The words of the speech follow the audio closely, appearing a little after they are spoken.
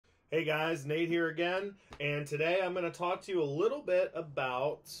Hey guys, Nate here again, and today I'm going to talk to you a little bit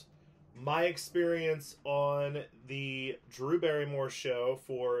about my experience on the Drew Barrymore Show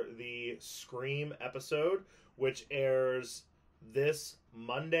for the Scream episode, which airs this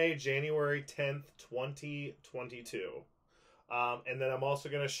Monday, January 10th, 2022. And then I'm also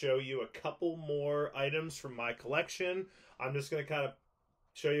going to show you a couple more items from my collection. I'm just going to kind of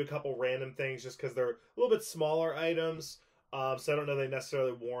show you a couple random things just because they're a little bit smaller items. So I don't know they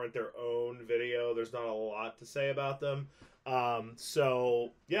necessarily warrant their own video. There's not a lot to say about them.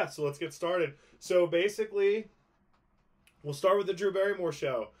 So let's get started. So basically, we'll start with the Drew Barrymore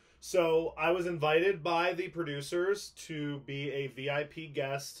Show. So I was invited by the producers to be a VIP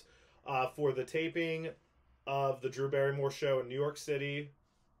guest for the taping of the Drew Barrymore Show in New York City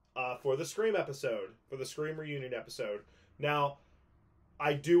for the Scream episode, for the Scream reunion episode. Now,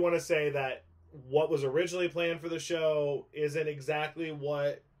 I do want to say that what was originally planned for the show isn't exactly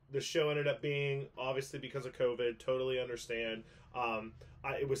what the show ended up being, obviously because of COVID. Totally understand.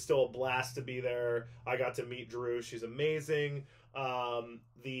 It was still a blast to be there. I got to meet Drew. She's amazing.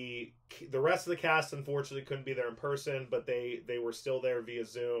 The rest of the cast unfortunately couldn't be there in person, but they were still there via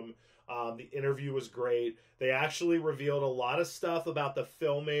Zoom. The interview was great. They actually revealed a lot of stuff about the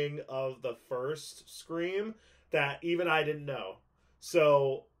filming of the first Scream that even I didn't know.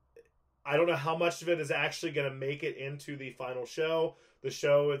 So I don't know how much of it is actually going to make it into the final show. The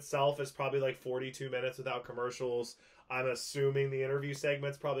show itself is probably like 42 minutes without commercials. I'm assuming the interview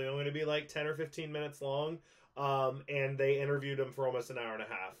segment's probably only going to be like 10 or 15 minutes long. And they interviewed him for almost an hour and a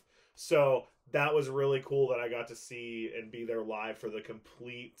half. So that was really cool that I got to see and be there live for the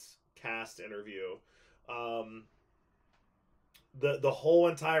complete cast interview. The whole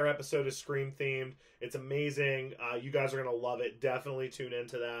entire episode is Scream themed. It's amazing. You guys are going to love it. Definitely tune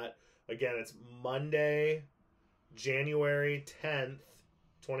into that. Again, it's Monday, January 10th,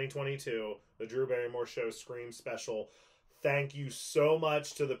 2022, the Drew Barrymore Show Scream Special. Thank you so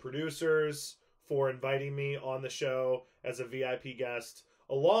much to the producers for inviting me on the show as a VIP guest,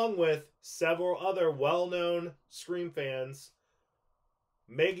 along with several other well-known Scream fans.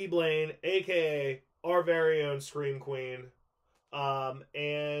 Maggie Blaine, a.k.a. our very own Scream Queen,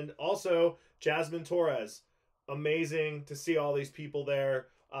 and also Jasmine Torres. Amazing to see all these people there.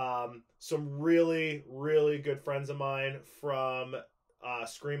 Some really, really good friends of mine from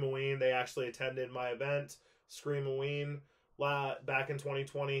Scream-A-Ween. They actually attended my event, Scream-A-Ween, back in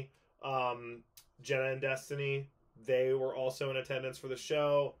 2020. Jenna and Destiny, they were also in attendance for the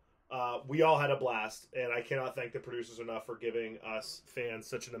show. We all had a blast, and I cannot thank the producers enough for giving us fans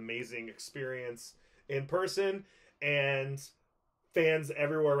such an amazing experience in person, and fans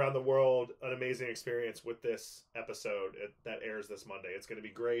everywhere around the world an amazing experience with this episode that airs this Monday. It's going to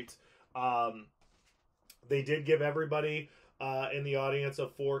be great. They did give everybody in the audience a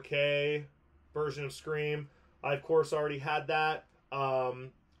 4K version of Scream. I, of course, already had that,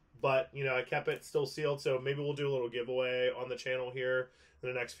 but, I kept it still sealed, so maybe we'll do a little giveaway on the channel here in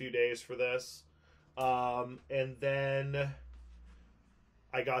the next few days for this. And then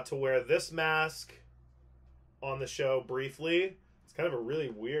I got to wear this mask on the show briefly. It's kind of a really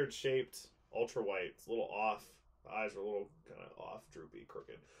weird shaped ultra white. It's a little off. The eyes are a little kind of off, droopy,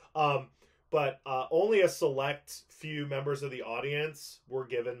 crooked. But only a select few members of the audience were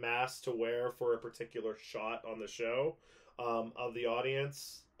given masks to wear for a particular shot on the show of the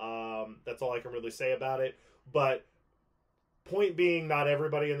audience. That's all I can really say about it. But point being, not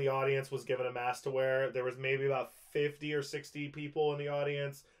everybody in the audience was given a mask to wear. There was maybe about 50 or 60 people in the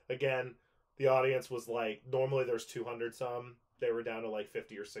audience. Again, the audience was like, normally there's 200 some. They were down to like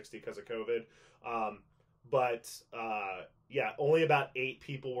 50 or 60 because of COVID. Only about 8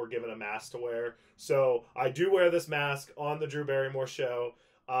 people were given a mask to wear. So I do wear this mask on the Drew Barrymore Show.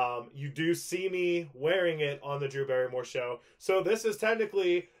 You do see me wearing it on the Drew Barrymore Show. So this is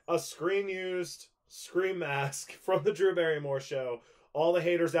technically a screen-used Scream mask from the Drew Barrymore Show. All the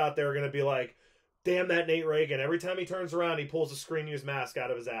haters out there are going to be like, damn that Nate Reagan. Every time he turns around, he pulls a screen-used mask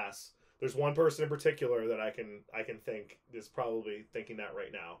out of his ass. There's one person in particular that I can think is probably thinking that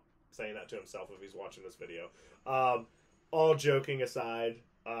right now, saying that to himself if he's watching this video. All joking aside,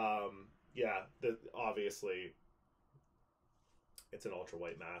 obviously it's an ultra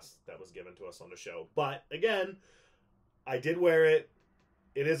white mask that was given to us on the show. But again, I did wear it.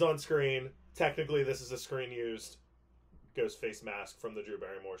 It is on screen. Technically, this is a screen used ghost face mask from the Drew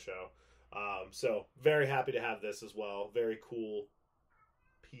Barrymore Show. So very happy to have this as well. Very cool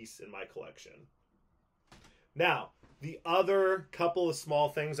piece in my collection. Now, the other couple of small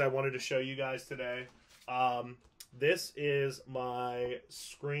things I wanted to show you guys today. This is my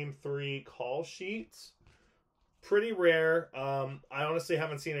Scream 3 call sheet. pretty rare. I honestly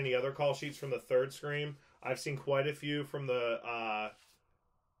haven't seen any other call sheets from the third Scream. I've seen quite a few from the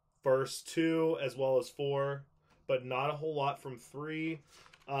first two as well as four, but not a whole lot from three.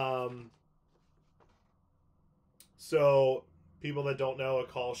 So people that don't know, a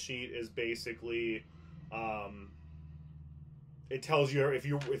call sheet is basically it tells you if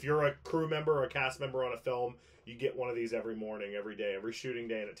you're a crew member or a cast member on a film, you get one of these every morning, every day, every shooting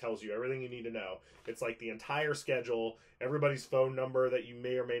day, and it tells you everything you need to know. It's like the entire schedule, everybody's phone number that you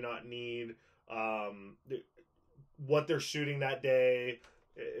may or may not need, what they're shooting that day.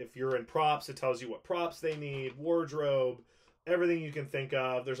 If you're in props, it tells you what props they need, wardrobe, everything you can think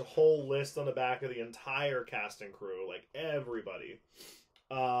of. There's a whole list on the back of the entire cast and crew, like everybody.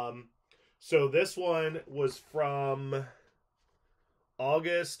 So this one was from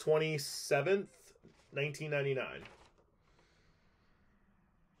August 27th, 1999.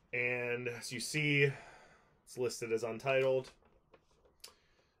 And as you see, it's listed as untitled.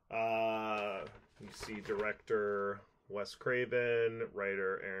 You see director Wes Craven,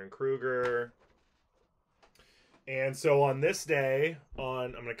 writer Aaron Kruger. And so on this day,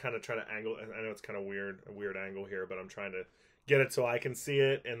 I'm going to kind of try to angle, I know it's kind of a weird angle here, but I'm trying to get it so I can see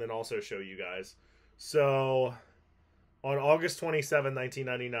it and then also show you guys. So on August 27,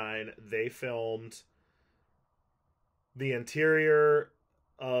 1999, they filmed the interior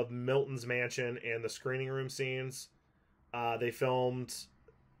of Milton's mansion and the screening room scenes. They filmed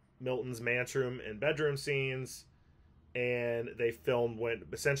Milton's mansion and bedroom scenes, and they filmed when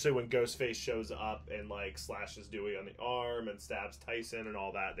Ghostface shows up and like slashes Dewey on the arm and stabs Tyson and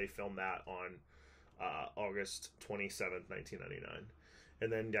all that. They filmed that on August 27th, 1999.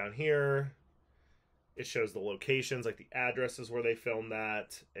 And then down here, it shows the locations, like the addresses where they filmed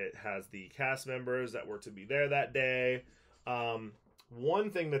that. It has the cast members that were to be there that day. One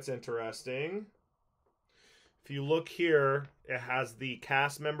thing that's interesting, if you look here, it has the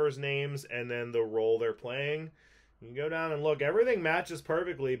cast members' names and then the role they're playing. You can go down and look. Everything matches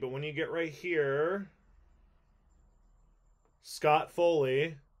perfectly, but when you get right here, Scott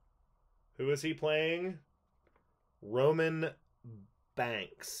Foley, who is he playing? Roman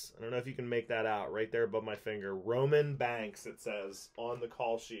Banks. I don't know if you can make that out right there above my finger. Roman Banks, it says on the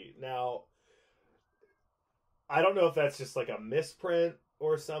call sheet. Now, I don't know if that's just like a misprint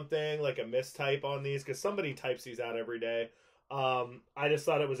or something, like a mistype on these, because somebody types these out every day. I just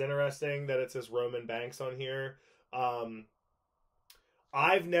thought it was interesting that it says Roman Banks on here.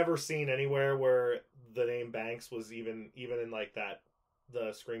 I've never seen anywhere where the name Banks was even in like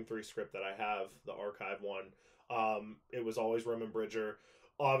the Scream 3 script that I have, the archive one. It was always Roman Bridger.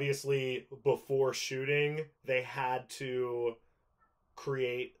 Obviously, before shooting, they had to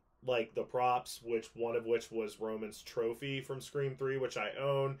create like the props, one of which was Roman's trophy from Scream 3, which I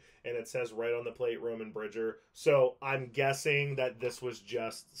own, and it says right on the plate Roman Bridger. So I'm guessing that this was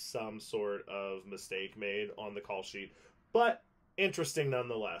just some sort of mistake made on the call sheet, but interesting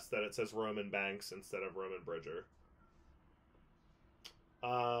nonetheless that it says Roman Banks instead of Roman Bridger.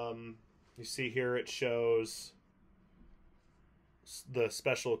 You see here it shows the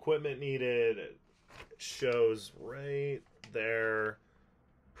special equipment needed. It shows right there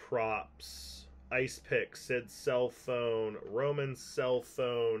props, ice pick, Sid's cell phone, Roman's cell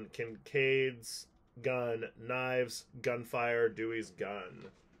phone, Kincaid's gun, knives, gunfire, Dewey's gun.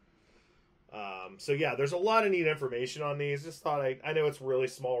 So yeah, there's a lot of neat information on these. Just thought I know it's really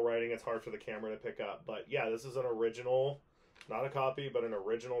small writing, it's hard for the camera to pick up, but yeah, this is an original, not a copy, but an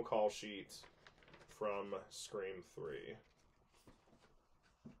original call sheet from Scream 3.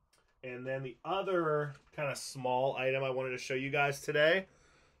 And then the other kind of small item I wanted to show you guys today,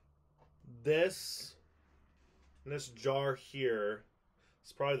 this jar here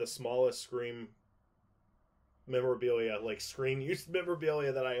is probably the smallest Scream memorabilia, like screen used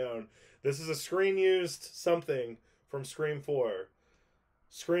memorabilia that I own. This is a screen used something from Scream 4.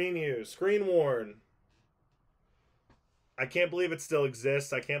 Screen used, screen worn. I can't believe it still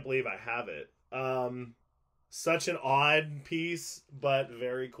exists. I can't believe I have it. Such an odd piece, but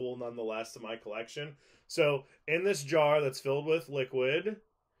very cool nonetheless to my collection. So in this jar that's filled with liquid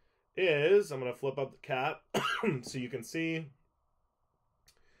is, I'm going to flip up the cap so you can see.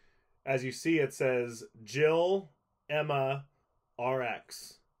 As you see, it says Jill Emma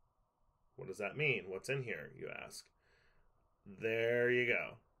RX. What does that mean? What's in here, you ask? There you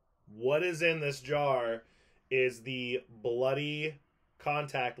go. What is in this jar is the bloody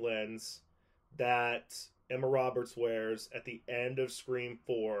contact lens that Emma Roberts wears at the end of Scream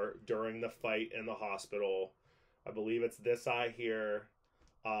 4 during the fight in the hospital. I believe it's this eye here.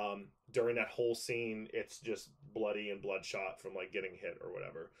 During that whole scene, it's just bloody and bloodshot from like getting hit or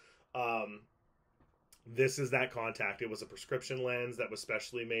whatever. This is that contact. It was a prescription lens that was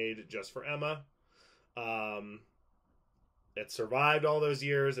specially made just for Emma. It survived all those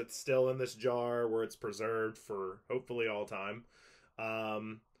years. It's still in this jar where it's preserved for hopefully all time.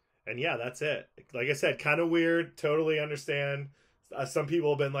 And yeah, that's it. Like I said, kind of weird. Totally understand. Some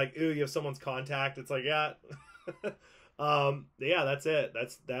people have been like, "Ooh, you have someone's contact." It's like, yeah. Yeah, that's it.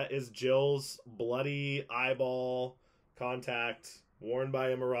 That is Jill's bloody eyeball contact worn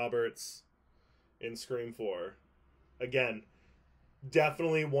by Emma Roberts in Scream 4. Again,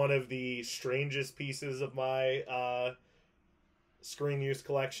 definitely one of the strangest pieces of my screen use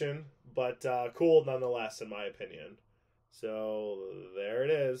collection, but cool nonetheless, in my opinion. So there it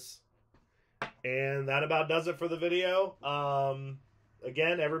is. And that about does it for the video.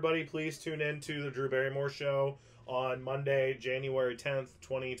 Again, everybody, please tune in to the Drew Barrymore Show on Monday, January 10th,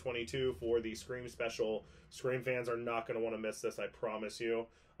 2022 for the Scream special. Scream fans are not going to want to miss this, I promise you.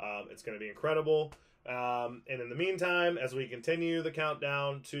 It's going to be incredible. And in the meantime, as we continue the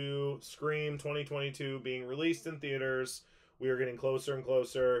countdown to Scream 2022 being released in theaters, we are getting closer and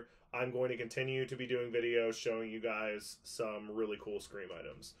closer. I'm going to continue to be doing videos showing you guys some really cool Scream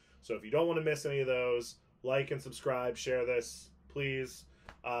items. So if you don't want to miss any of those, like and subscribe, share this, please.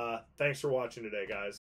 Thanks for watching today, guys.